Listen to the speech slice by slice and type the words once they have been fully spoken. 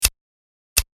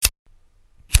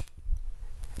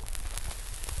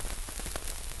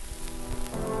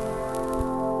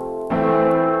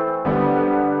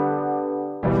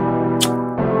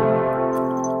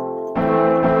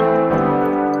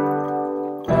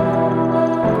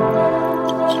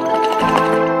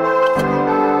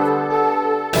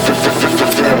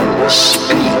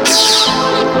Space.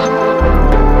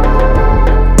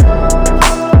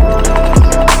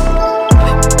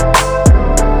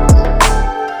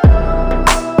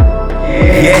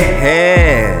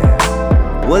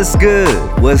 Yeah, what's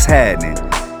good? What's happening?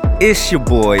 It's your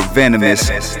boy Venomous,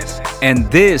 and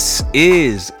this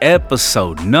is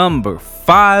episode number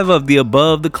 5 of the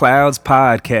Above the Clouds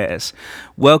podcast.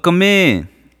 Welcome in.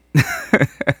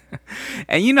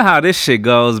 And you know how this shit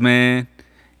goes, man.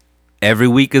 Every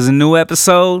week is a new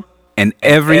episode, and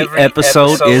every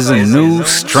episode is a new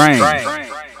strain.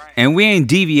 And we ain't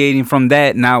deviating from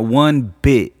that not one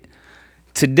bit.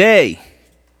 Today,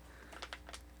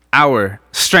 our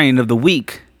strain of the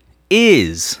week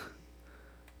is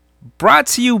brought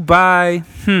to you by,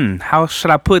 how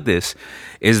should I put this?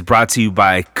 Is brought to you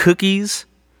by Cookies.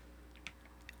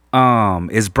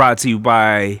 Is brought to you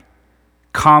by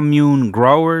Commune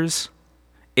Growers.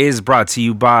 Is brought to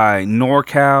you by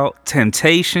NorCal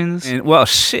Temptations. And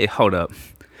hold up.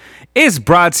 It's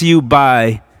brought to you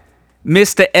by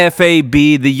Mr.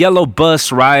 FAB, the Yellow Bus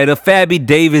Rider, Fabby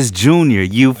Davis Jr.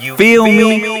 You feel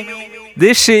me?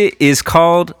 This shit is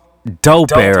called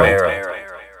Dope Era.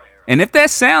 And if that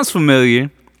sounds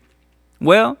familiar,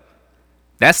 well,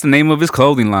 that's the name of his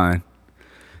clothing line.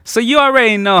 So you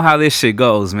already know how this shit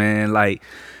goes, man. Like,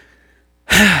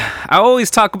 I always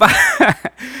talk about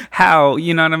how,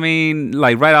 you know what I mean?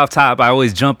 Like, right off top, I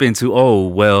always jump into, oh,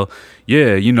 well,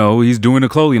 yeah, you know, he's doing a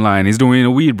clothing line. He's doing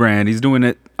a weed brand. He's doing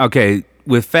it. Okay,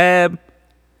 with Fab,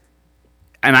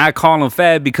 and I call him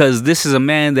Fab because this is a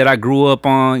man that I grew up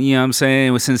on, you know what I'm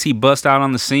saying? Since he bust out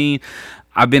on the scene,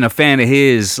 I've been a fan of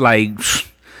his. Like,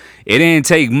 it didn't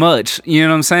take much, you know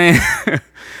what I'm saying?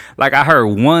 Like, I heard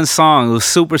one song, it was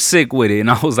super sick with it, and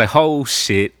I was like, oh,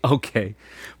 shit, okay.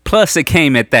 Plus, it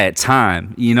came at that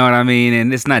time, you know what I mean?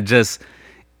 And it's not just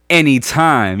any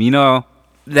time, you know?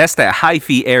 That's that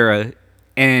hyphy era.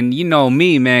 And you know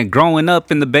me, man, growing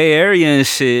up in the Bay Area and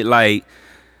shit, like,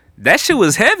 that shit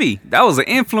was heavy. That was an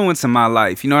influence in my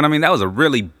life, you know what I mean? That was a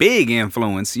really big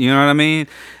influence, you know what I mean?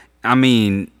 I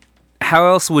mean, how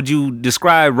else would you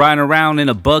describe riding around in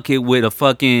a bucket with a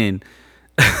fucking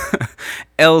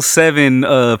L7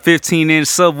 15-inch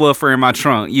subwoofer in my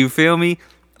trunk? You feel me?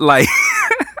 Like,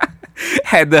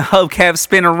 had the hubcap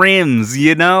spinner rims,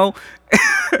 you know?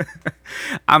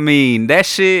 I mean, that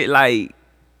shit, like,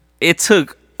 it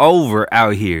took over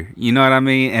out here, you know what I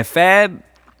mean? And Fab,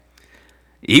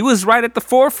 he was right at the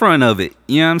forefront of it,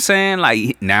 you know what I'm saying?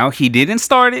 Like, now, he didn't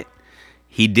start it,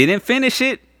 he didn't finish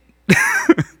it,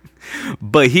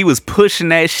 but he was pushing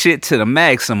that shit to the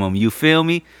maximum, you feel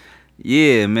me?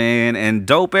 Yeah, man. And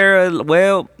Dope Era,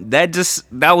 well, that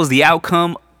was the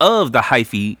outcome of the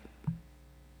hyphy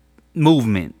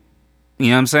movement. You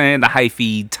know what I'm saying? The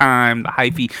hyphy time, the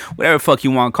hyphy, whatever the fuck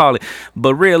you want to call it.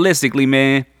 But realistically,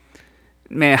 man,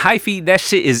 hyphy, that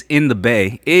shit is in the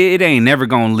Bay. It ain't never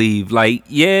gonna leave. Like,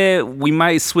 yeah, we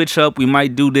might switch up, we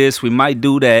might do this, we might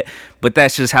do that, but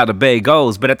that's just how the Bay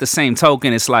goes. But at the same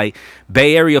token, it's like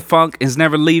Bay Area funk is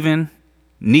never leaving.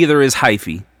 Neither is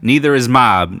hyphy. Neither is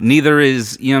mob. Neither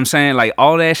is, you know what I'm saying? Like,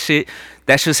 all that shit,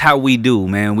 that's just how we do,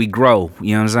 man. We grow.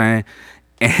 You know what I'm saying?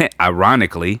 And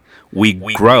ironically, we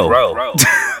grow.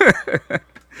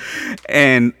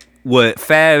 And what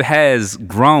Fab has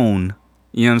grown,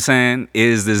 you know what I'm saying,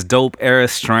 is this Dope Era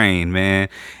strain, man.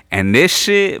 And this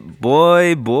shit,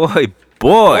 boy.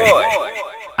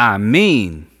 I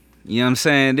mean, you know what I'm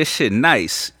saying? This shit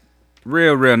nice.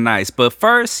 Real nice. But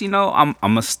first, you know, I'm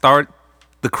going to start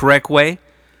the correct way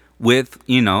with,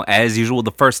 you know, as usual,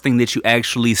 the first thing that you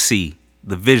actually see,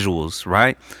 the visuals,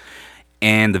 right?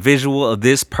 And the visual of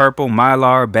this purple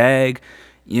Mylar bag,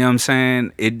 you know what I'm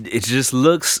saying? It just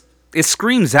looks, it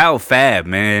screams out Fab,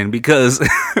 man, because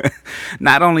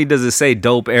not only does it say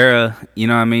Dope Era, you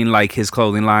know what I mean, like his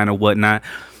clothing line or whatnot,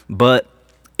 but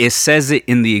it says it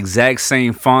in the exact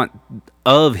same font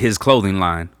of his clothing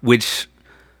line, which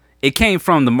it came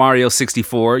from the Mario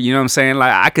 64, you know what I'm saying?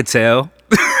 Like, I could tell.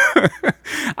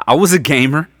 I was a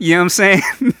gamer, you know what I'm saying?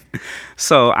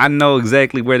 So I know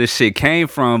exactly where this shit came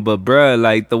from, but bruh,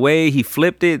 like, the way he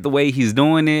flipped it, the way he's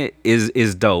doing it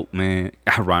is dope, man.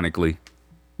 Ironically.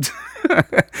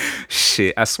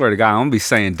 Shit, I swear to God, I'm gonna be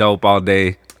saying dope all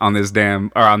day on this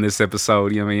on this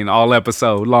episode, you know what I mean? All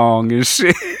episode long and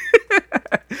shit.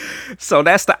 So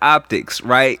that's the optics,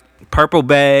 right? Purple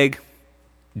bag,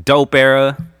 Dope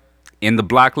Era. In the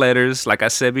block letters, like I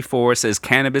said before, it says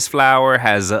cannabis flower,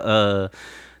 has the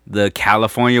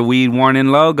California weed warning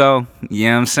logo. You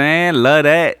know what I'm saying? Love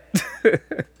that.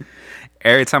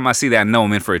 Every time I see that, I know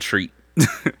I'm in for a treat.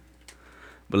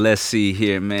 But let's see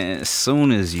here, man. As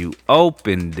soon as you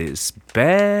open this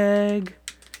bag,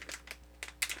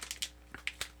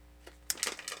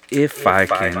 If I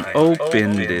can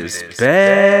open this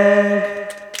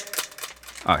bag.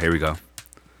 Oh, here we go.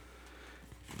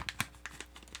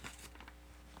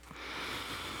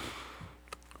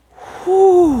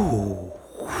 Whoo.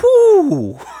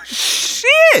 Whoo.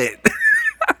 Shit.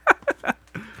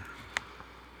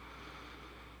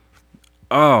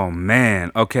 Oh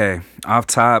man. Okay. Off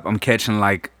top, I'm catching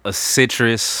like a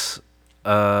citrus it's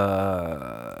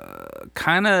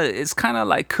kind of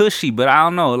like cushy, but I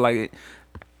don't know, like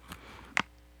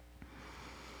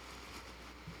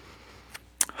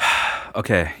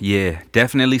okay, yeah,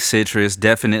 definitely citrus,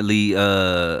 definitely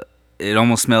it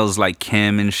almost smells like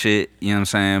chem and shit, you know what I'm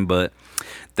saying? But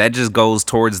that just goes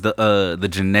towards the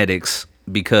genetics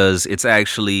because it's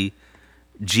actually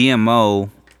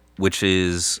GMO, which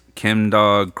is Chem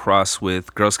Dog crossed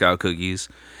with Girl Scout cookies,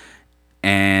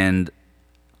 and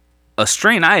a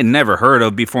strain I had never heard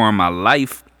of before in my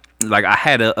life. Like I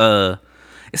had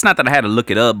it's not that I had to look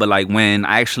it up, but like when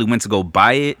I actually went to go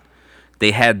buy it,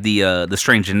 they had the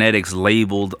strain genetics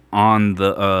labeled on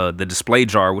the display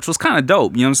jar, which was kind of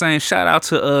dope. You know what I'm saying? Shout out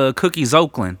to Cookies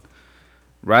Oakland,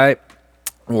 right?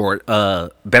 Or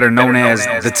better known as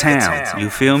the town.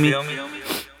 You feel me?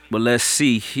 But let's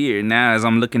see here now as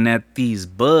I'm looking at these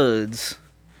buds.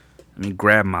 Let me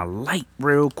grab my light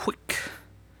real quick.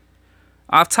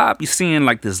 Off top, you're seeing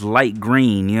like this light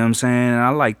green, you know what I'm saying?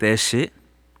 I like that shit.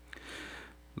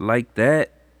 Like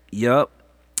that. Yup.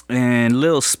 And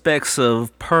little specks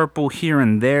of purple here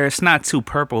and there. It's not too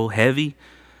purple heavy.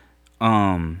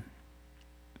 But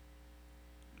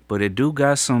it do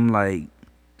got some like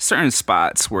certain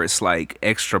spots where it's like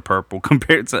extra purple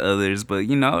compared to others. But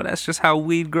you know, that's just how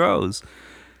weed grows.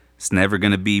 It's never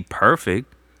gonna be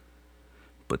perfect.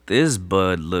 But this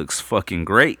bud looks fucking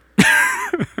great.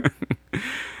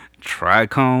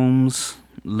 Trichomes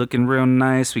looking real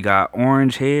nice. We got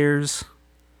orange hairs.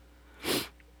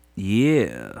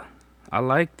 Yeah, I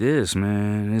like this,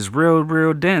 man. It's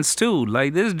real dense too.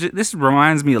 Like this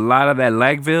reminds me a lot of that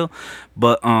Lagville,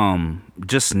 but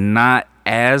just not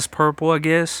as purple, I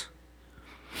guess.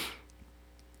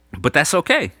 But that's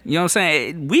okay. You know what I'm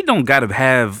saying? We don't gotta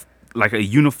have like a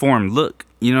uniform look.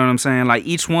 You know what I'm saying? Like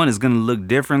each one is gonna look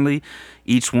differently.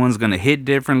 Each one's gonna hit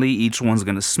differently. Each one's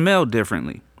gonna smell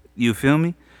differently. You feel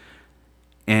me?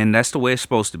 And that's the way it's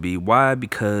supposed to be. Why?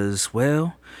 Because,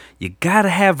 well, you gotta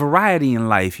have variety in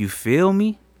life. You feel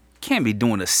me? Can't be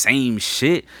doing the same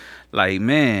shit. Like,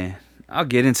 man, I'll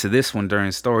get into this one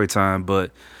during story time.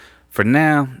 But for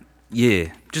now,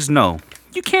 yeah, just know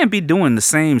you can't be doing the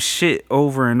same shit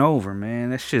over and over, man.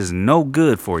 That shit's no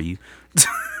good for you.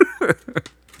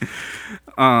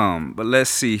 But let's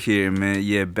see here, man.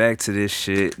 Yeah, back to this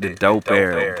shit. The dope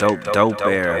era. Dope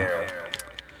era.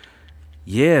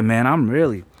 Yeah, man, I'm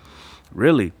really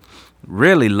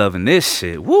loving this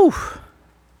shit. Woo!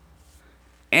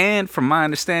 And from my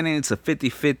understanding, it's a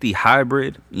 50-50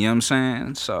 hybrid. You know what I'm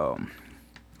saying? So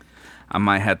I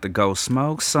might have to go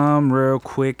smoke some real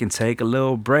quick and take a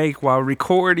little break while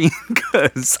recording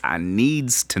because I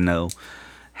needs to know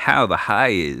how the high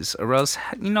is, or else,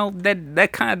 you know,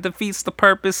 that kind of defeats the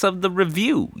purpose of the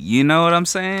review. You know what I'm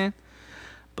saying?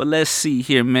 But let's see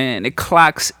here, man. It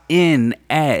clocks in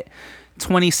at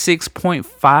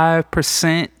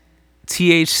 26.5%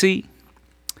 THC.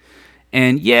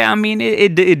 And yeah, I mean,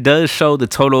 it does show the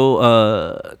total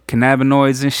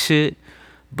cannabinoids and shit.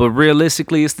 But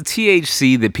realistically, it's the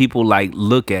THC that people like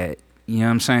look at. You know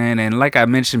what I'm saying? And like I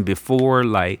mentioned before,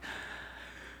 like,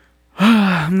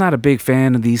 I'm not a big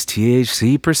fan of these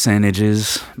THC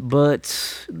percentages,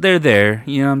 but they're there.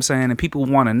 You know what I'm saying? And people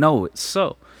want to know it.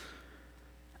 So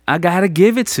I gotta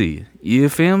give it to you. You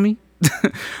feel me?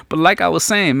 But like I was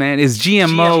saying, man, it's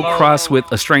GMO crossed with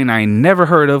a strain I ain't never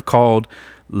heard of called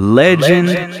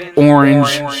Legend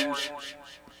Orange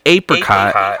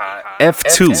Apricot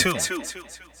F2.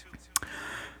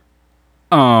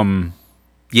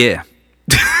 Yeah.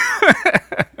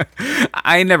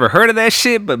 I ain't never heard of that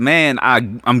shit, but man,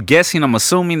 I'm guessing, I'm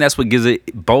assuming that's what gives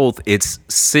it both its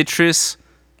citrus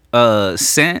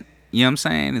scent, you know what I'm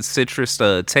saying? It's citrus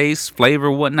taste, flavor,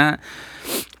 whatnot.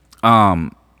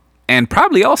 And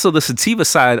probably also the sativa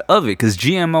side of it, because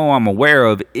GMO, I'm aware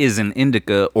of, is an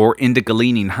indica or indica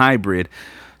leaning hybrid.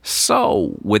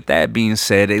 So with that being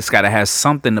said, it's got to have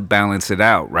something to balance it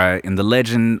out, right? And the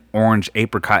Legend Orange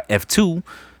Apricot F2,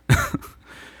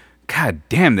 god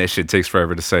damn, that shit takes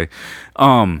forever to say.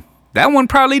 That one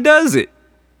probably does it.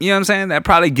 You know what I'm saying? That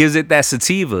probably gives it that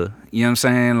sativa. You know what I'm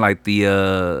saying? Like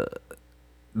the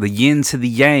yin to the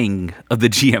yang of the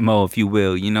GMO, if you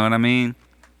will. You know what I mean?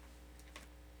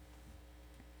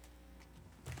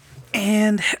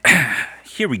 And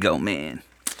here we go, man.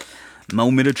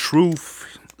 Moment of truth.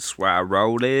 That's where I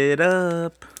roll it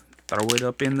up, throw it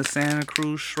up in the Santa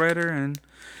Cruz shredder, and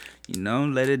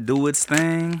let it do its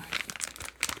thing.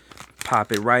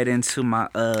 Pop it right into my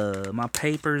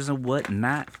papers and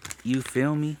whatnot. You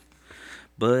feel me?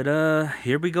 But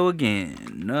here we go again.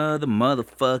 Another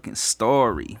motherfucking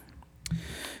story.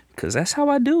 Cause that's how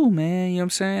I do, man. You know what I'm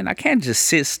saying? I can't just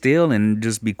sit still and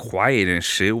just be quiet and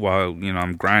shit while,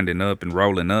 I'm grinding up and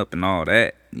rolling up and all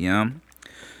that.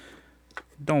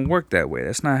 Don't work that way.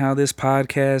 That's not how this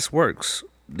podcast works.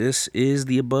 This is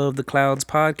the Above the Clouds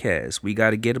podcast. We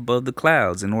gotta get above the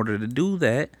clouds. In order to do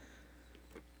that,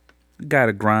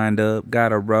 gotta grind up,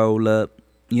 gotta roll up.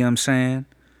 You know what I'm saying?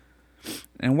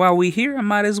 And while we here, I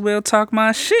might as well talk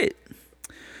my shit.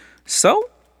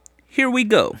 So, here we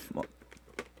go.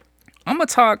 I'm going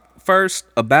to talk first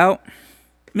about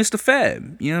Mr.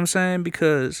 Fab. You know what I'm saying?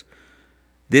 Because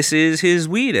this is his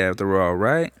weed after all,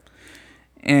 right?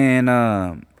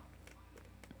 And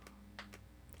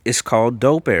it's called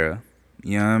Dope Era.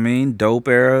 You know what I mean? Dope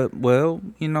Era, well,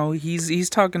 he's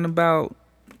talking about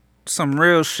some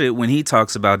real shit when he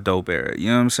talks about Dope Era. You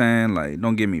know what I'm saying? Like,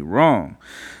 don't get me wrong.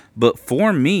 But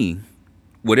for me,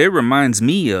 what it reminds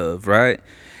me of, right?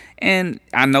 And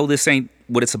I know this ain't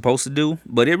what it's supposed to do,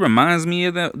 but it reminds me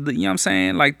of the you know what I'm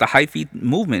saying? Like the hyphy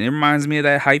movement. It reminds me of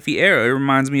that hyphy era. It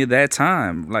reminds me of that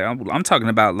time. Like I'm talking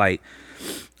about like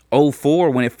 '04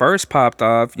 when it first popped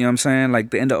off, you know what I'm saying?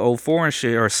 Like the end of '04 and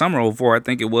shit, or summer '04, I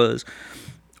think it was,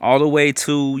 all the way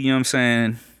to, you know what I'm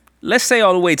saying? Let's say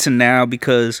all the way to now,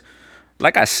 because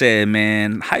like I said,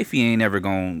 man, hyphy ain't ever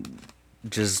gonna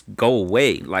just go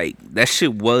away. Like that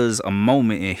shit was a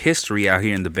moment in history out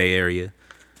here in the Bay Area.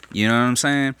 You know what I'm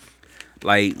saying?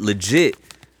 Like legit,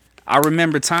 I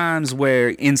remember times where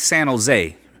in San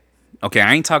Jose, okay,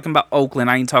 I ain't talking about Oakland,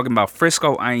 I ain't talking about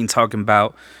Frisco, I ain't talking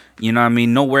about,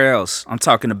 nowhere else. I'm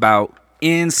talking about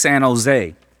in San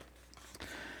Jose.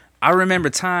 I remember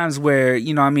times where,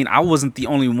 I wasn't the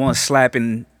only one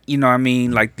slapping,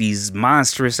 like these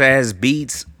monstrous ass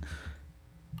beats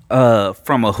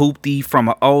from a hoopty, from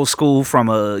an old school, from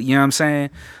a, you know what I'm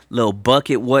saying, little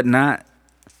bucket, whatnot.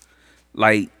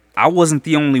 Like, I wasn't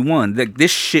the only one.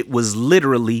 This shit was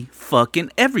literally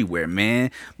fucking everywhere, man.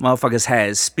 Motherfuckers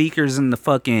had speakers in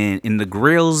the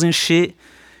grills and shit.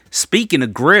 Speaking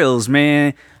of grills,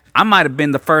 man, I might have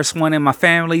been the first one in my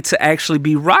family to actually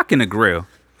be rocking a grill.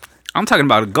 I'm talking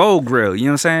about a gold grill, you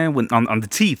know what I'm saying? On the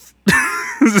teeth.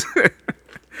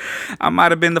 I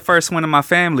might have been the first one in my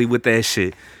family with that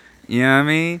shit. You know what I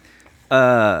mean?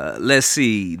 Let's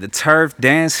see, the turf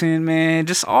dancing, man,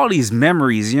 just all these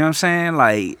memories, you know what I'm saying?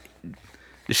 Like,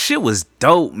 the shit was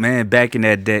dope, man, back in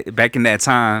that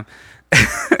time.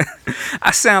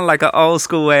 I sound like an old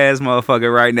school ass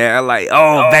motherfucker right now, like,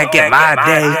 back in my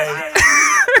day.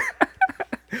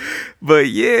 But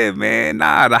yeah, man,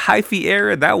 the hyphy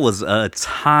era, that was a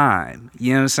time,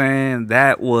 you know what I'm saying?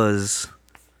 That was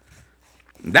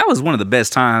one of the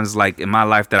best times, like, in my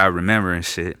life that I remember and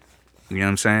shit, you know what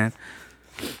I'm saying?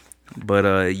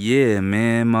 But yeah,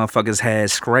 man, motherfuckers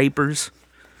had scrapers,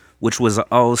 which was an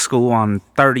old school on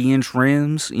 30-inch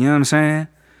rims, you know what I'm saying?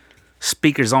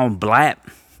 Speakers on blap,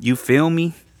 you feel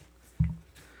me?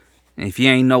 And if you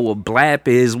ain't know what blap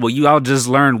is, well, you all just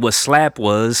learned what slap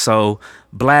was, so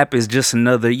blap is just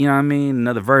another, you know what I mean?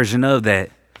 Another version of that.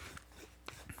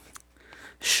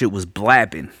 Shit was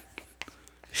blapping.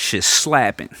 Shit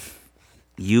slapping.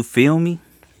 You feel me?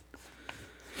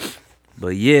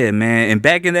 But yeah, man, and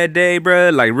back in that day, bro,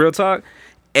 like real talk,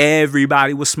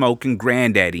 everybody was smoking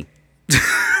Granddaddy.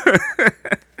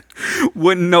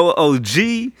 Wouldn't know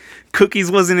OG. Cookies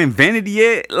wasn't invented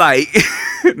yet. Like,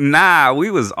 nah,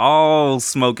 we was all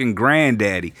smoking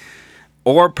Granddaddy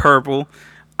or Purple.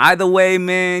 Either way,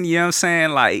 man, you know what I'm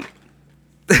saying? Like,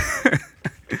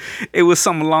 it was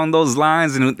something along those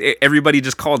lines, and everybody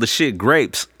just called the shit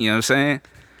grapes. You know what I'm saying?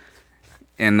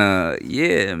 And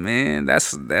yeah, man,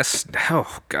 that's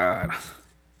oh god,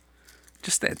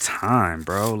 just that time,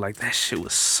 bro. Like that shit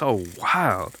was so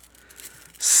wild.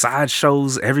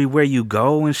 Sideshows everywhere you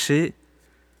go and shit.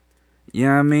 You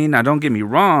know what I mean? Now don't get me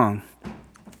wrong.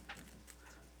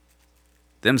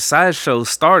 Them sideshows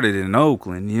started in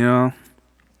Oakland, you know.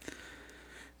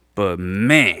 But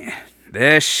man,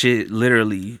 that shit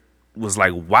literally was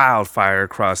like wildfire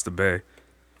across the bay.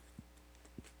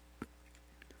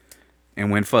 And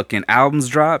when fucking albums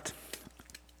dropped,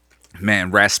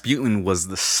 man, Rasputin was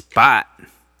the spot.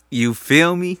 You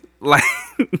feel me? Like,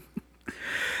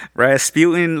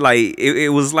 Rasputin, like, it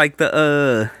was like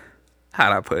the,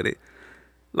 how'd I put it?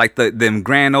 Like them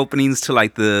grand openings to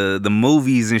like the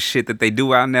movies and shit that they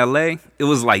do out in LA. It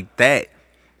was like that.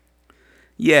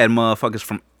 Yeah, motherfuckers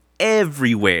from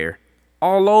everywhere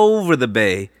all over the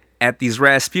Bay at these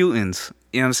Rasputins.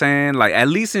 You know what I'm saying? Like at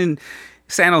least in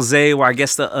San Jose, where I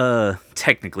guess the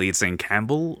technically it's in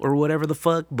Campbell or whatever the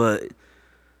fuck, but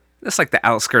that's like the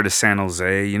outskirt of San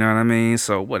Jose. You know what I mean?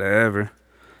 So whatever,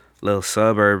 little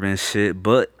suburban shit.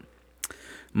 But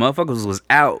motherfuckers was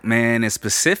out, man, and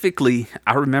specifically,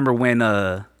 I remember when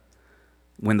the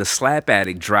Slap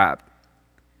Addict dropped.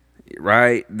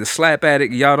 Right, the Slap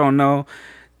Addict, y'all don't know.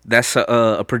 That's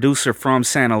a producer from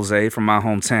San Jose, from my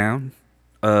hometown,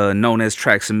 known as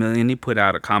Tracks a Million. He put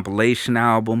out a compilation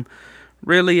album.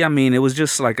 Really, I mean, it was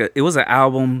just like it was an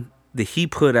album that he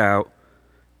put out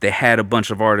that had a bunch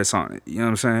of artists on it. You know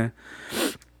what I'm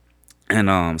saying?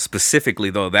 And specifically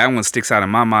though, that one sticks out in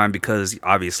my mind because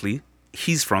obviously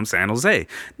he's from San Jose.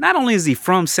 Not only is he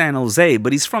from San Jose,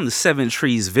 but he's from the Seven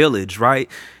Trees Village, right?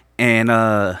 And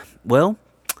well,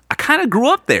 I kind of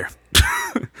grew up there.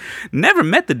 Never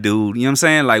met the dude, you know what I'm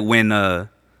saying? Like when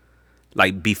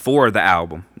like before the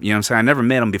album. You know what I'm saying? I never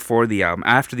met him before the album.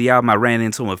 After the album I ran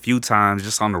into him a few times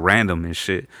just on the random and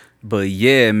shit. But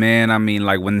yeah, man, I mean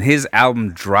like when his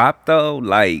album dropped though,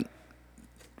 like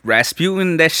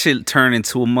Rasputin, that shit turned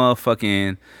into a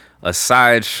motherfucking a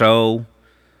sideshow,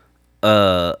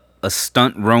 a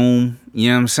stunt room, you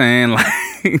know what I'm saying?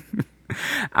 Like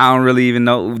I don't really even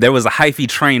know. There was a hyphy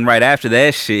train right after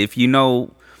that shit. If you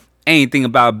know anything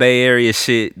about Bay Area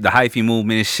shit, the hyphy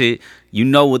movement and shit, you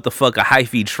know what the fuck a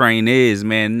hyphy train is,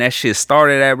 man. That shit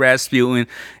started at Rasputin,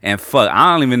 and fuck,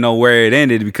 I don't even know where it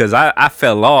ended because I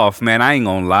fell off, man. I ain't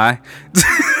gonna lie.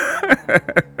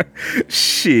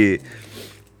 Shit.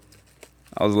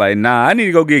 I was like, nah, I need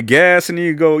to go get gas. I need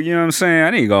to go, you know what I'm saying? I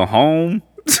need to go home.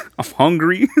 I'm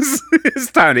hungry.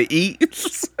 It's time to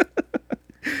eat.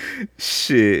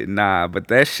 Shit, nah, but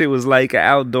that shit was like an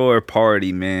outdoor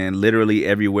party, man. Literally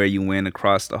everywhere you went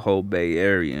across the whole Bay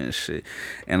Area and shit.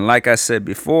 And like I said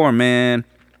before, man,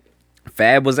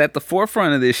 Fab was at the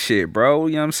forefront of this shit, bro.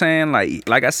 You know what I'm saying?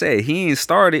 Like I said, he ain't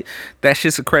started. That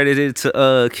shit's accredited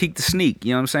to Keek the Sneak.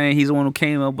 You know what I'm saying? He's the one who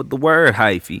came up with the word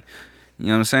hyphy. You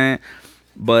know what I'm saying?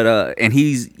 But and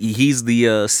he's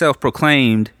the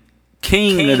self-proclaimed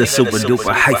king of the super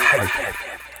duper hype.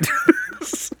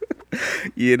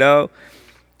 You know?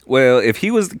 Well, if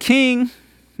he was the king,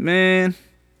 man,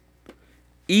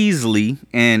 easily,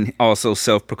 and also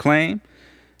self-proclaimed,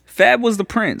 Fab was the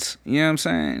prince. You know what I'm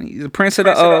saying? He's the prince of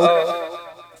the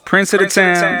prince of the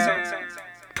town,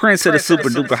 prince of the super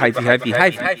duper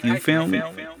hyphy. You feel me?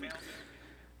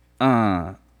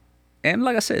 And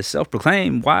like I said,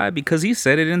 self-proclaimed. Why? Because he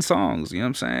said it in songs. You know what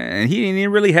I'm saying? And he didn't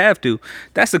even really have to.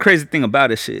 That's the crazy thing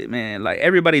about this shit, man. Like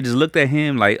everybody just looked at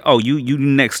him like, oh, you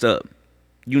next up.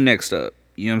 You next up.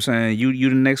 You know what I'm saying? You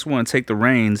the next one to take the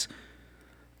reins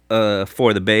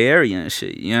for the Bay Area and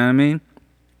shit. You know what I mean?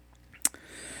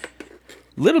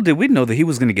 Little did we know that he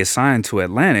was gonna get signed to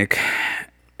Atlantic.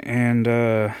 And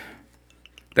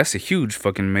that's a huge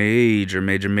fucking major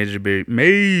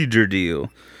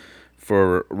deal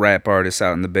for rap artists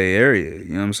out in the Bay Area.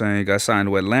 You know what I'm saying? Got signed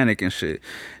to Atlantic and shit.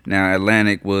 Now,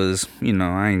 Atlantic was, you know,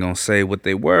 I ain't gonna say what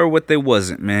they were or what they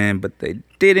wasn't, man, but they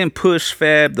didn't push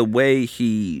Fab the way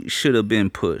he should have been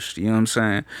pushed. You know what I'm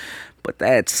saying? But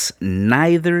that's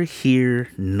neither here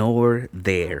nor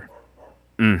there.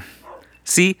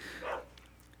 See,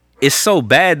 it's so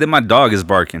bad that my dog is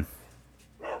barking.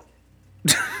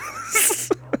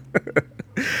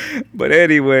 But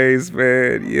anyways,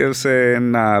 man, you know what I'm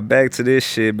saying? Nah, back to this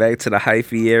shit, back to the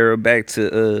hyphy era, back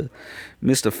to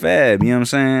Mr. Fab, you know what I'm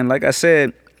saying? Like I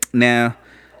said, now,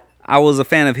 I was a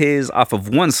fan of his off of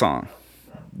one song,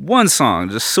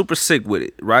 just super sick with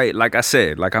it, right? Like I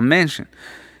said, like I mentioned.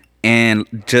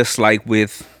 And just like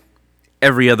with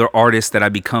every other artist that I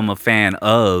become a fan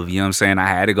of, you know what I'm saying? I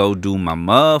had to go do my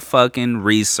motherfucking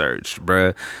research,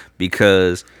 bruh,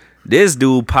 because this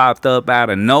dude popped up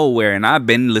out of nowhere, and I've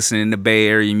been listening to Bay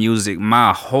Area music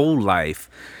my whole life.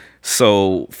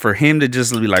 So for him to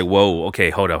just be like, whoa, okay,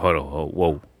 hold up,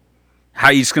 whoa. How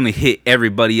you just gonna hit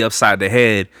everybody upside the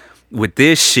head with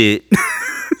this shit?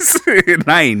 And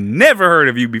I ain't never heard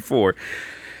of you before.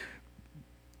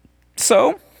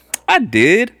 So I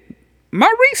did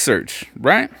my research,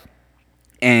 right?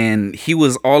 And he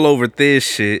was all over this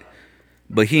shit,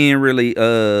 but he ain't really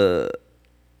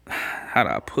how do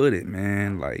I put it,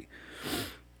 man? Like,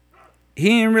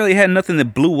 he ain't really had nothing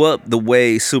that blew up the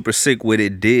way Super Sick With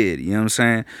It did, you know what I'm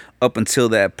saying? Up until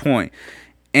that point.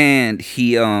 And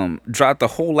he dropped a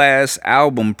whole ass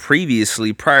album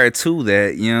previously, prior to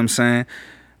that, you know what I'm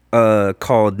saying?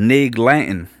 Called Nig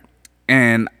Latin.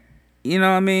 And, you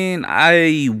know what I mean?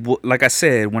 Like I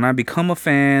said, when I become a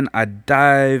fan, I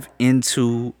dive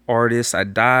into artists, I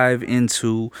dive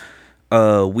into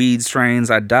weed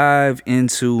strains. I dive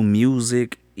into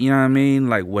music, you know what I mean?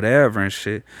 Like whatever and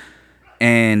shit.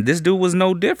 And this dude was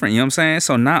no different, you know what I'm saying?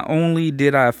 So not only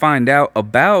did I find out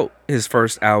about his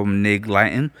first album, Nig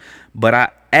Latin, but I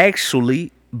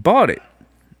actually bought it,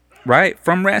 right?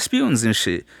 From Rasputin's and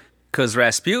shit. Cause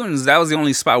Rasputin's, that was the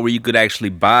only spot where you could actually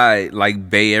buy like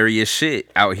Bay Area shit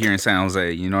out here in San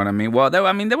Jose. You know what I mean? Well, there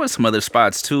were some other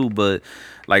spots too, but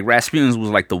like Rasputin's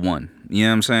was like the one. You know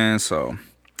what I'm saying? So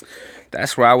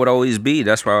that's where I would always be.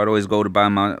 That's where I would always go to buy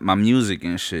my music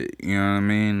and shit. You know what I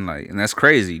mean? Like, and that's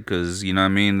crazy because, you know what I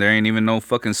mean? There ain't even no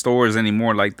fucking stores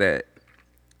anymore like that.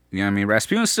 You know what I mean?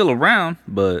 Rasputin's still around,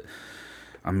 but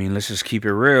I mean, let's just keep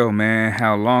it real, man.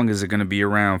 How long is it going to be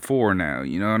around for now?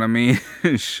 You know what I mean?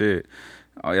 Shit.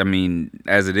 I mean,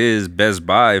 as it is, Best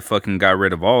Buy fucking got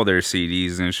rid of all their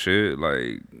CDs and shit.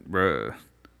 Like, bruh.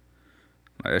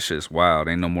 Like, that shit's wild.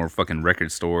 Ain't no more fucking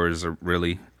record stores,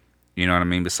 really. You know what I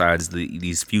mean? Besides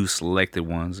these few selected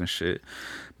ones and shit.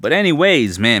 But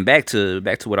anyways, man, back to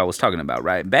what I was talking about,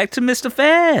 right? Back to Mr.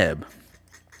 Fab.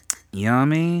 You know what I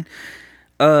mean?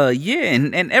 Yeah,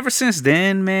 and ever since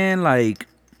then, man, like,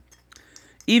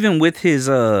 even with his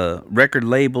record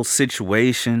label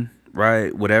situation,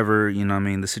 right? Whatever, you know what I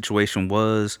mean, the situation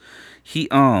was, he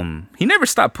never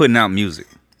stopped putting out music.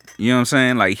 You know what I'm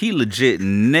saying? Like, he legit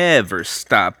never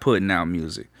stopped putting out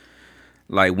music.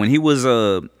 Like, when he was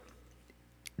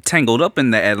tangled up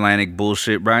in the Atlantic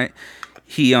bullshit, right?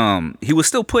 He was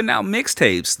still putting out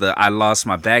mixtapes. The I Lost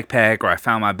My Backpack or I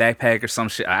Found My Backpack or some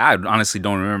shit. I honestly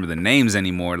don't remember the names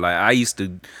anymore. Like, I used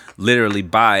to literally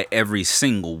buy every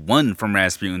single one from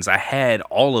Rasputin's. I had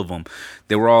all of them.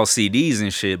 They were all CDs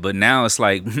and shit. But now it's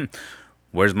like,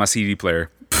 where's my CD player?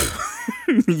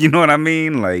 You know what I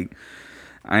mean? Like,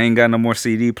 I ain't got no more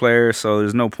CD player, so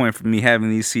there's no point for me having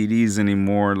these CDs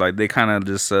anymore. Like, they kind of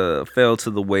just fell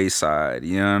to the wayside.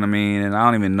 You know what I mean? And I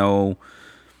don't even know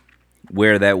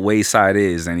where that wayside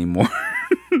is anymore.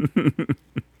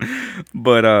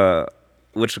 But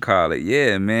what you call it?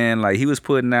 Yeah, man. Like, he was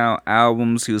putting out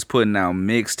albums, he was putting out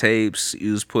mixtapes,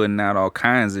 he was putting out all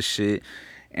kinds of shit.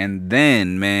 And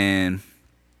then, man,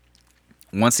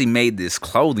 once he made this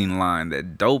clothing line,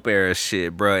 that dope era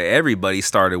shit, bro, everybody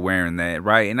started wearing that,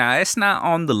 right? Now, it's not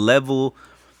on the level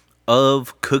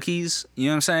of Cookies, you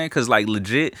know what I'm saying? Because, like,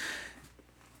 legit,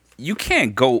 you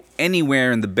can't go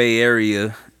anywhere in the Bay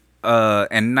Area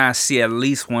and not see at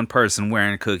least one person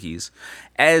wearing Cookies.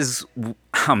 As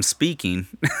I'm speaking,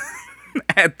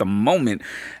 at the moment,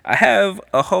 I have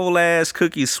a whole ass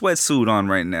Cookies sweatsuit on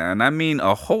right now. And I mean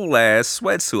a whole ass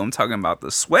sweatsuit. I'm talking about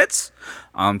the sweats,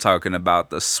 I'm talking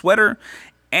about the sweater,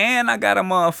 and I got a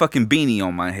motherfucking beanie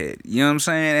on my head. You know what I'm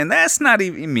saying? And that's not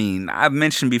even, I mean, I've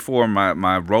mentioned before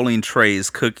my rolling tray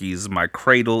is Cookies, my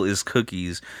cradle is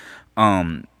Cookies.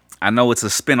 I know it's a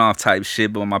spin-off type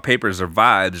shit, but my papers are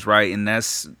Vibes, right? And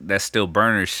that's still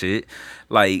burner shit.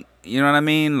 Like, you know what I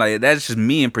mean? Like, that's just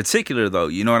me in particular, though.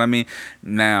 You know what I mean?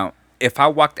 Now, if I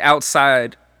walked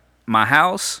outside my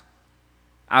house,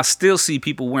 I still see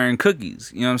people wearing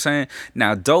Cookies. You know what I'm saying?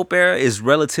 Now, Dope Era is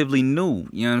relatively new.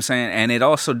 You know what I'm saying? And it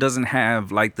also doesn't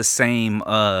have, like, the same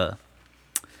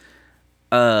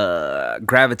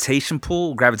gravitational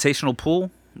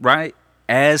pull, right?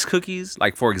 As Cookies.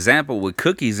 Like, for example, with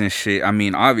Cookies and shit, I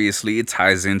mean, obviously it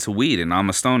ties into weed, and I'm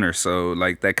a stoner, so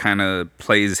like that kind of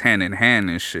plays hand in hand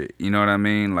and shit. You know what I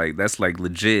mean? Like, that's like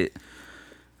legit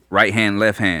right hand,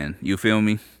 left hand. You feel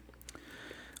me?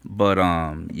 But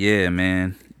yeah,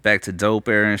 man. Back to Dope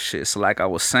Era and shit. So like I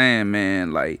was saying,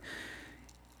 man, like,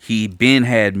 he been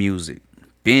had music,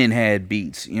 been had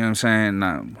beats. You know what I'm saying?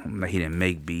 Not like he didn't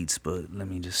make beats, but let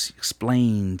me just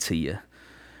explain to you.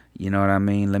 You know what I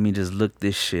mean? Let me just look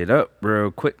this shit up real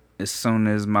quick as soon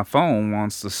as my phone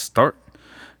wants to start.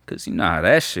 Because you know how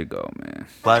that shit go, man.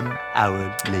 1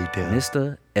 hour later.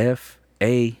 Mr.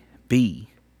 F.A.B.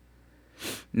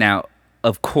 Now,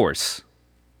 of course,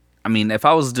 I mean, if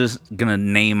I was just going to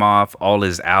name off all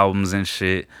his albums and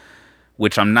shit,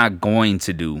 which I'm not going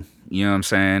to do, you know what I'm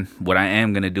saying? What I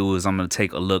am going to do is I'm going to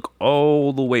take a look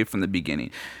all the way from the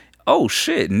beginning. Oh,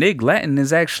 shit. Nig Latin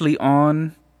is actually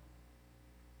on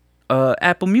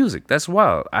Apple Music. That's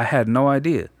wild. I had no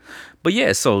idea. But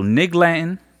yeah, so Nig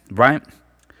Latin, right?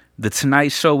 The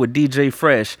Tonight Show with DJ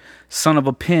Fresh, Son of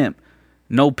a Pimp,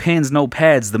 No Pens, No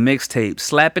Pads, the mixtape,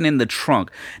 Slapping in the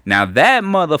Trunk. Now that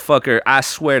motherfucker, I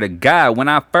swear to God, when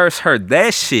I first heard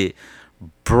that shit,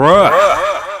 bruh.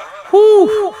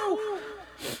 Whoo.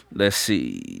 Let's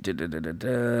see.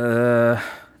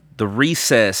 The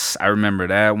Recess, I remember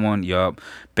that one. Yup.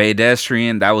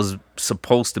 Pedestrian, that was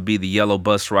supposed to be the Yellow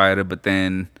Bus Rider, but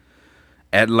then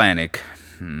Atlantic.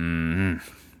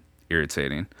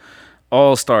 Irritating.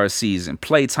 All-Star season,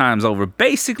 playtime's over.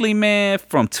 Basically, man,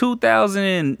 from 2000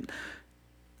 and,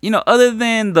 other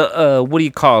than the what do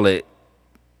you call it?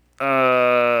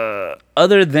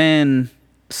 Other than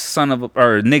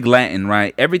or Nick Latin,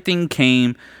 right? Everything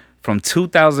came from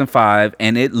 2005,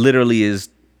 and it literally is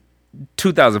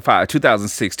 2005,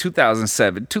 2006,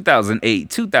 2007, 2008,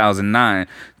 2009,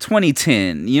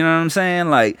 2010. You know what I'm saying?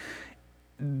 Like,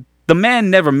 the man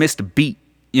never missed a beat.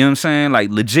 You know what I'm saying? Like,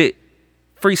 legit.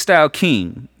 Freestyle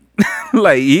king.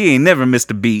 Like, he ain't never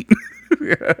missed a beat.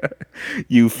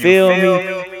 You feel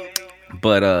me?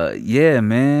 But yeah,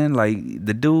 man, like,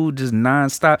 the dude just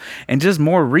nonstop. And just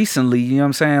more recently, you know what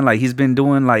I'm saying? Like, he's been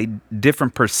doing like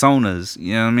different personas,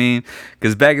 you know what I mean?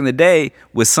 Because back in the day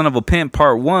with Son of a Pimp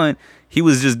Part 1, he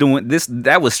was just doing this.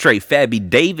 That was straight Fabby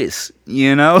Davis,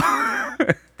 you know?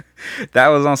 That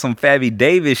was on some Fabby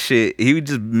Davis shit. He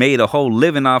just made a whole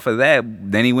living off of that.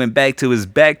 Then he went back to his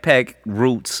backpack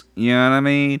roots, you know what I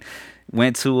mean?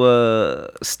 Went to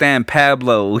Stan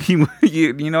Pablo. You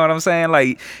know what I'm saying?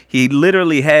 Like, he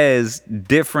literally has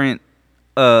different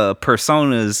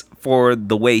personas for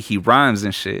the way he rhymes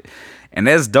and shit. And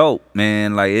that's dope,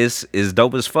 man. Like, it's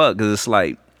dope as fuck. Cause it's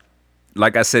like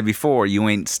I said before, you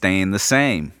ain't staying the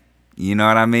same. You know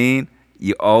what I mean?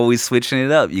 You always switching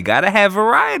it up. You gotta have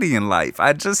variety in life.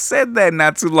 I just said that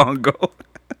not too long ago.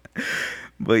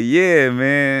 But yeah,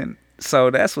 man. So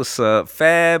that's what's up.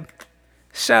 Fab,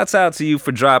 shouts out to you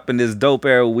for dropping this dope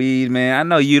era weed, man. I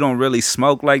know you don't really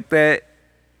smoke like that,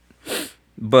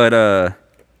 but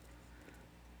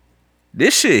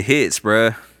this shit hits,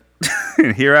 bruh.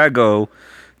 And here I go,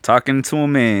 talking to a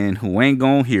man who ain't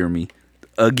gonna hear me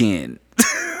again.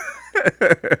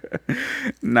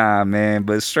 Nah, man,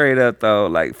 but straight up though,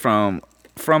 like, from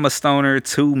a stoner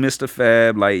to Mr.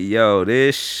 Fab, like, yo,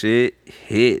 this shit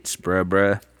hits,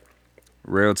 bruh.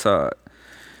 Real talk.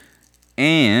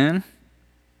 And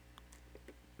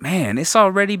man, it's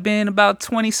already been about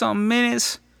 20 something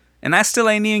minutes, and I still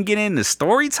ain't even getting into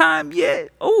story time yet.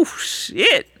 Oh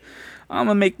shit. I'm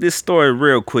gonna make this story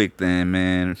real quick then,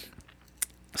 man.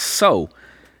 So,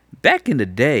 back in the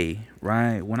day,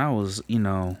 right, when I was,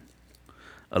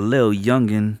 a little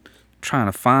youngin', trying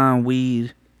to find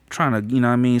weed, trying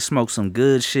to, smoke some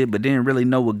good shit, but didn't really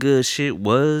know what good shit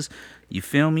was. You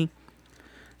feel me?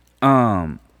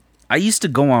 I used to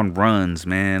go on runs,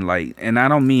 man. Like, and I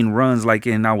don't mean runs like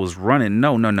in I was running.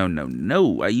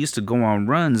 No. I used to go on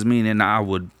runs, meaning I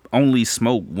would only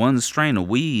smoke one strain of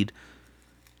weed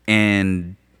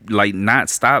and, like, not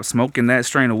stop smoking that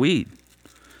strain of weed.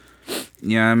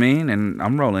 You know what I mean? And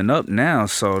I'm rolling up now,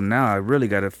 so now I really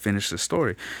got to finish the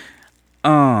story.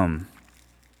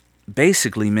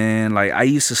 Basically, man, like, I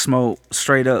used to smoke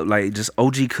straight up, like, just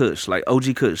OG Kush, like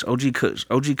OG Kush.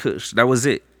 That was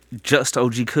it. Just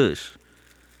OG Kush.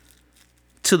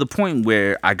 To the point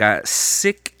where I got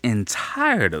sick and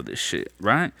tired of this shit,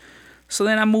 right? So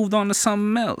then I moved on to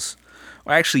something else.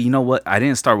 Or actually, you know what? I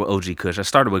didn't start with OG Kush. I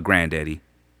started with Granddaddy.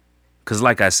 Because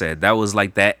like I said, that was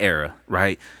like that era,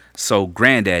 right? So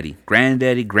Granddaddy.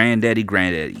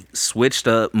 Switched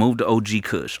up, moved to OG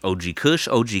Kush. OG Kush.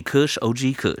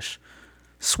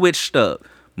 Switched up,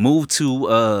 moved to,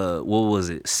 what was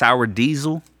it? Sour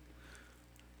Diesel.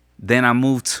 Then I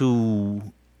moved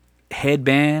to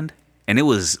Headband. And it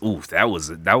was, that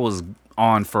was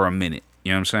on for a minute.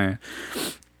 You know what I'm saying?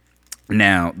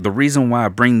 Now, the reason why I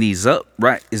bring these up,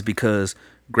 right, is because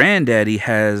Granddaddy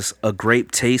has a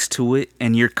grape taste to it,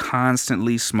 and you're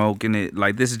constantly smoking it.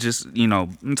 Like, this is just,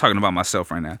 I'm talking about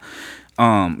myself right now.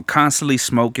 Constantly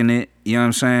smoking it, you know what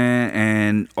I'm saying?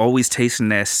 And always tasting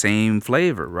that same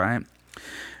flavor, right?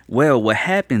 Well, what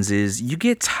happens is you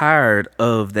get tired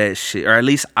of that shit, or at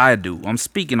least I do. I'm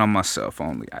speaking on myself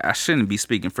only. I shouldn't be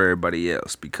speaking for everybody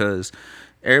else, because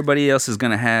everybody else is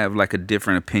going to have like a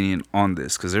different opinion on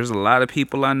this, because there's a lot of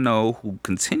people I know who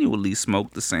continually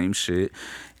smoke the same shit,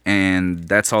 and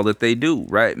that's all that they do,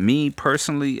 right? Me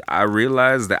personally, I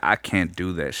realize that I can't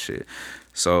do that shit.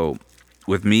 So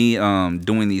with me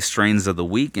doing these strains of the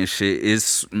week and shit,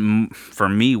 is for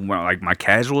me, like, my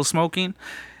casual smoking,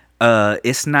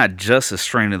 it's not just a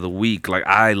strain of the week. Like,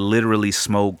 I literally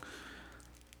smoke,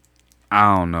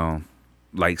 I don't know,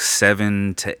 like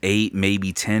 7 to 8,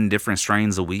 maybe 10 different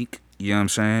strains a week. You know what I'm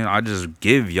saying? I just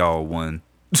give y'all one.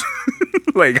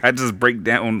 Like, I just break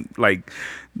down, like,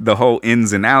 the whole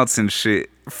ins and outs and shit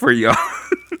for y'all.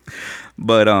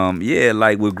 But yeah,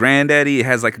 like with Granddaddy, it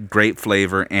has like a grape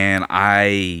flavor, and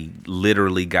I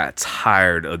literally got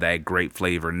tired of that grape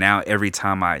flavor. Now every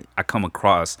time I come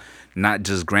across not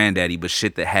just Granddaddy, but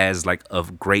shit that has like a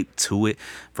grape to it,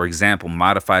 for example,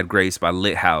 Modified Grapes by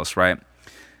Lit House, right?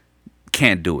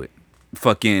 Can't do it.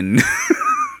 Fucking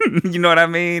You know what I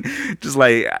mean? Just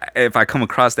like if I come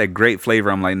across that grape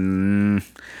flavor, I'm like,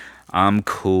 I'm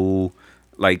cool.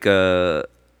 Like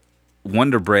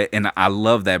Wonder Bread, and I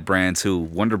love that brand too.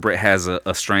 Wonder Bread has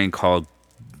a strain called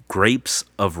Grapes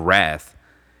of Wrath,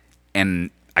 and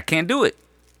I can't do it.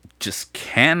 Just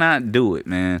cannot do it,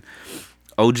 man.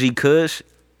 OG Kush,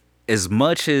 as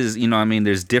much as you know, I mean,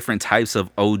 there's different types of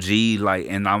OG, like,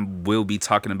 and I will be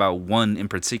talking about one in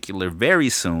particular very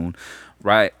soon,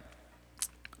 right?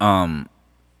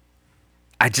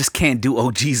 I just can't do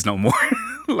OGs no more.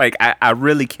 Like I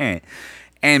really can't.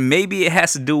 And maybe it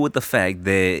has to do with the fact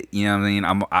that you know what I mean.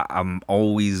 I'm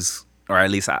always, or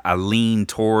at least I lean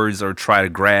towards or try to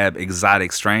grab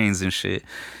exotic strains and shit.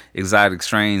 Exotic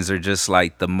strains are just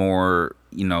like the more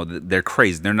you know. They're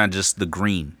crazy. They're not just the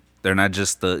green. They're not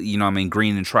just the you know what I mean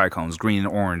green and trichomes, green and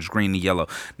orange, green and yellow.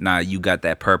 Nah, you got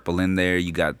that purple in there.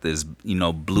 You got this you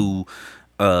know blue,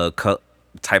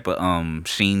 type of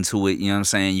sheen to it, you know what I'm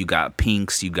saying? You got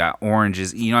pinks, you got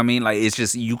oranges, you know what I mean? Like it's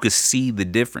just you could see the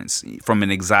difference from an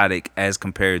exotic as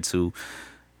compared to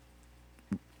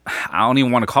I don't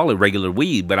even want to call it regular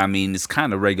weed, but I mean it's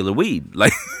kind of regular weed.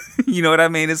 Like you know what I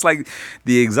mean? It's like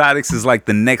the exotics is like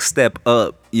the next step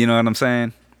up, you know what I'm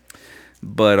saying?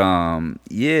 But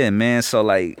yeah, man, so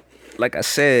like I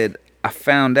said, I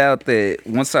found out that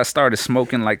once I started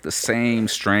smoking like the same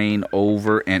strain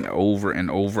over and over and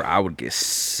over, I would get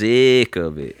sick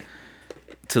of it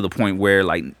to the point where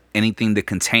like anything that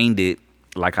contained it,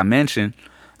 like I mentioned,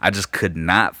 I just could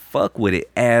not fuck with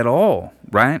it at all,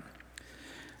 right?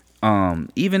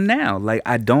 Even now, like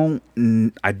I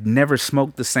never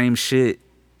smoked the same shit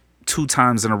 2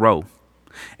 times in a row.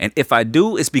 And if I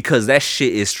do, it's because that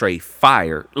shit is straight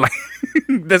fire. Like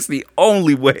that's the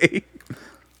only way.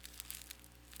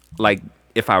 Like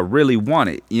if I really want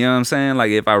it, you know what I'm saying? Like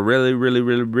if I really, really,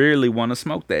 really, really want to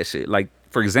smoke that shit. Like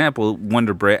for example,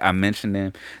 Wonder Bread, I mentioned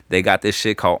them. They got this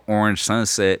shit called Orange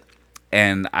Sunset,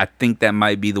 and I think that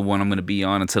might be the one I'm gonna be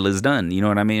on until it's done. You know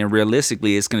what I mean? And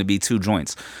realistically, it's gonna be 2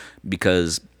 joints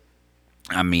because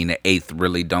I mean the eighth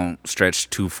really don't stretch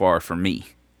too far for me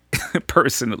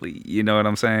personally. You know what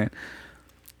I'm saying?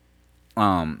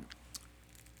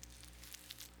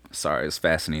 Sorry, it's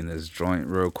fascinating this joint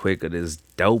real quick of this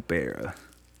dope era.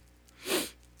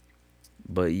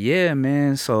 But yeah,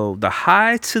 man. So the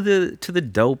high to the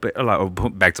dope.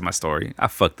 Back to my story. I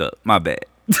fucked up. My bad.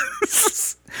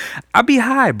 I be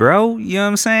high, bro. You know what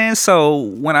I'm saying? So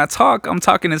when I talk, I'm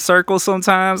talking in circles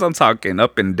sometimes. I'm talking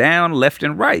up and down, left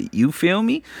and right. You feel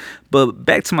me? But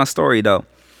back to my story though.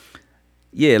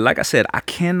 Yeah, like I said, I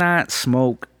cannot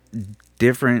smoke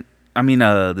different. I mean,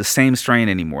 the same strain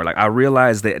anymore. Like I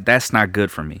realize that that's not good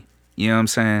for me. You know what I'm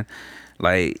saying?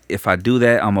 Like if I do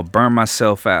that, I'm gonna burn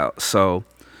myself out. So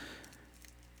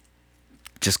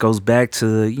just goes back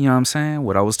to you know what I'm saying,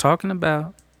 what I was talking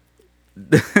about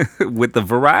with the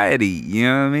variety. You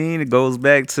know what I mean? It goes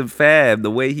back to Fab,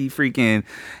 the way he freaking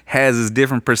has his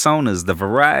different personas, the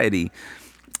variety.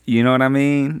 You know what I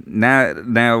mean?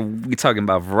 Now we talking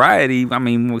about variety. I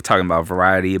mean, we're talking about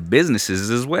variety of businesses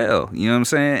as well. You know what I'm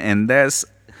saying? And that's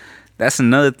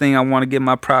another thing I want to give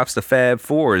my props to Fab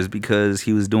for is because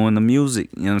he was doing the music.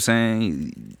 You know what I'm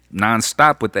saying?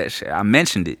 Non-stop with that shit. I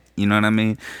mentioned it. You know what I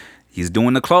mean? He's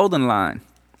doing the clothing line.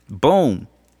 Boom.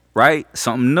 Right?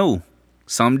 Something new.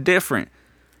 Something different.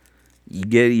 You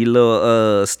get your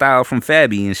little style from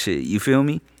Fabby and shit. You feel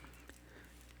me?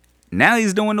 Now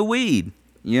he's doing the weed.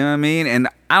 You know what I mean? And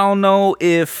I don't know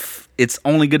if it's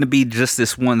only going to be just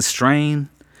this one strain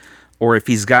or if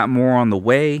he's got more on the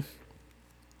way.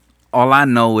 All I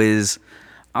know is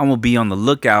I'm going to be on the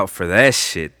lookout for that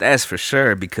shit. That's for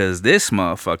sure. Because this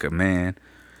motherfucker, man.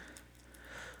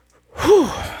 Whew,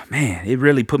 man, it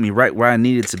really put me right where I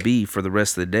needed to be for the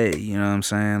rest of the day. You know what I'm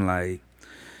saying? Like,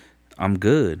 I'm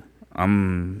good.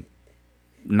 I'm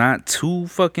not too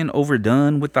fucking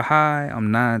overdone with the high. I'm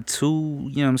not too,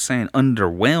 you know what I'm saying,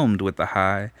 underwhelmed with the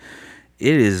high.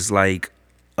 It is like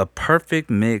a perfect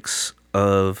mix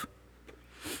of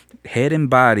head and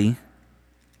body.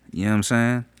 You know what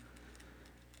I'm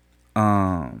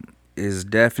saying? Is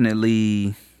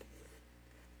definitely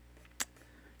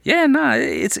yeah, nah,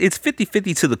 it's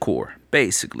 50-50 to the core,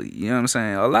 basically. You know what I'm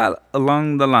saying? A lot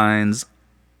along the lines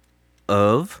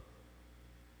of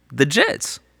the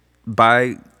Jets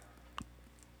by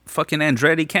fucking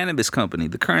Andretti Cannabis Company,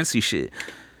 the Currency shit.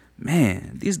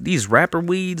 Man, these rapper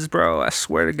weeds, bro, I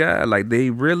swear to God, like they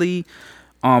really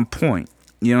on point.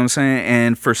 You know what I'm saying?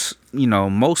 And for, you know,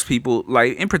 most people,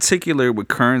 like in particular with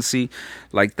Currency,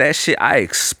 like that shit, I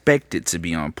expect it to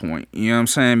be on point. You know what I'm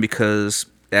saying? Because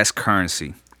that's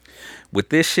Currency. With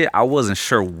this shit, I wasn't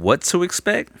sure what to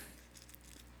expect.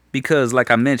 Because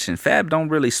like I mentioned, Fab don't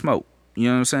really smoke. You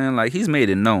know what I'm saying? Like, he's made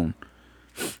it known.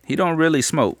 He don't really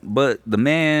smoke. But the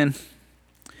man,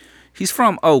 he's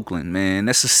from Oakland, man.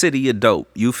 That's a city of dope.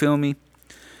 You feel me?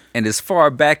 And as far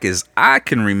back as I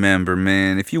can remember,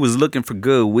 man, if you was looking for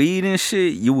good weed and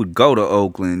shit, you would go to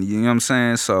Oakland. You know what I'm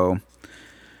saying? So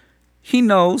he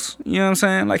knows, you know what I'm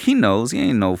saying? Like, he knows. He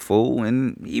ain't no fool.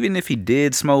 And even if he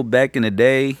did smoke back in the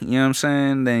day, you know what I'm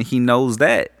saying, then he knows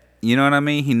that. You know what I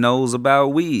mean? He knows about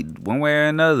weed one way or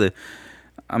another.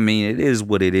 I mean, it is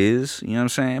what it is. You know what I'm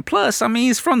saying? Plus, I mean,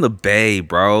 he's from the Bay,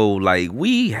 bro. Like,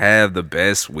 we have the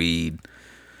best weed.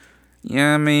 You know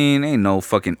what I mean? Ain't no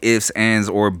fucking ifs, ands,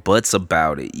 or buts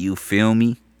about it. You feel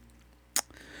me?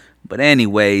 But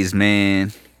anyways,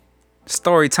 man,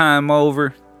 story time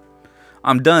over.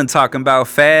 I'm done talking about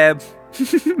Fab.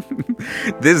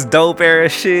 This dope era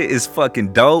shit is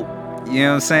fucking dope. You know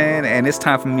what I'm saying? And it's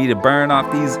time for me to burn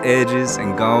off these edges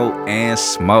and go and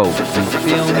smoke. You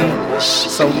feel me?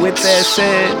 So with that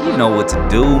said, you know what to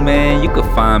do, man. You can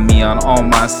find me on all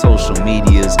my social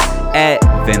medias at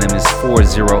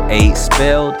Venomous408,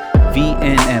 spelled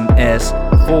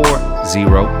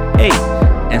VNMS408.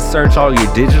 And search all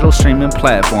your digital streaming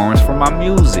platforms for my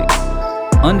music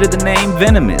under the name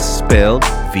Venomous, spelled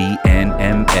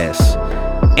VNMS.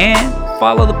 And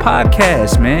follow the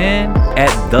podcast, man, at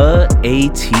the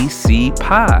ATC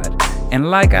Pod.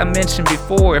 And like I mentioned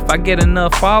before, if I get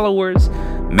enough followers,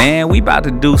 man, we about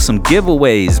to do some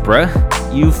giveaways, bruh.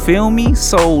 You feel me?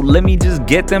 So let me just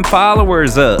get them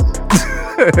followers up.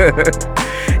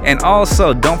 And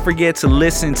also, don't forget to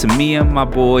listen to me and my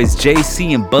boys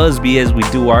JC and Busby as we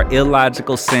do our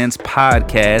Illogical Sense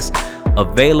podcast,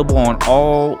 available on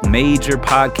all major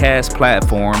podcast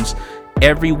platforms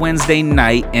every Wednesday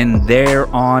night and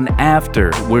thereon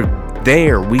after. We're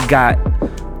there. We got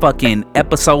fucking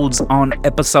episodes on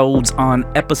episodes on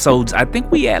episodes. I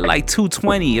think we at like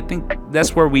 220. I think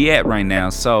that's where we at right now.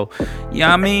 So, you know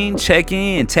what I mean? Check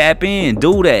in, tap in,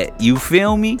 do that. You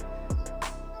feel me?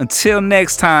 Until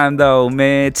next time, though,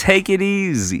 man, take it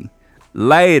easy.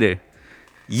 Later.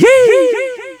 Yeah.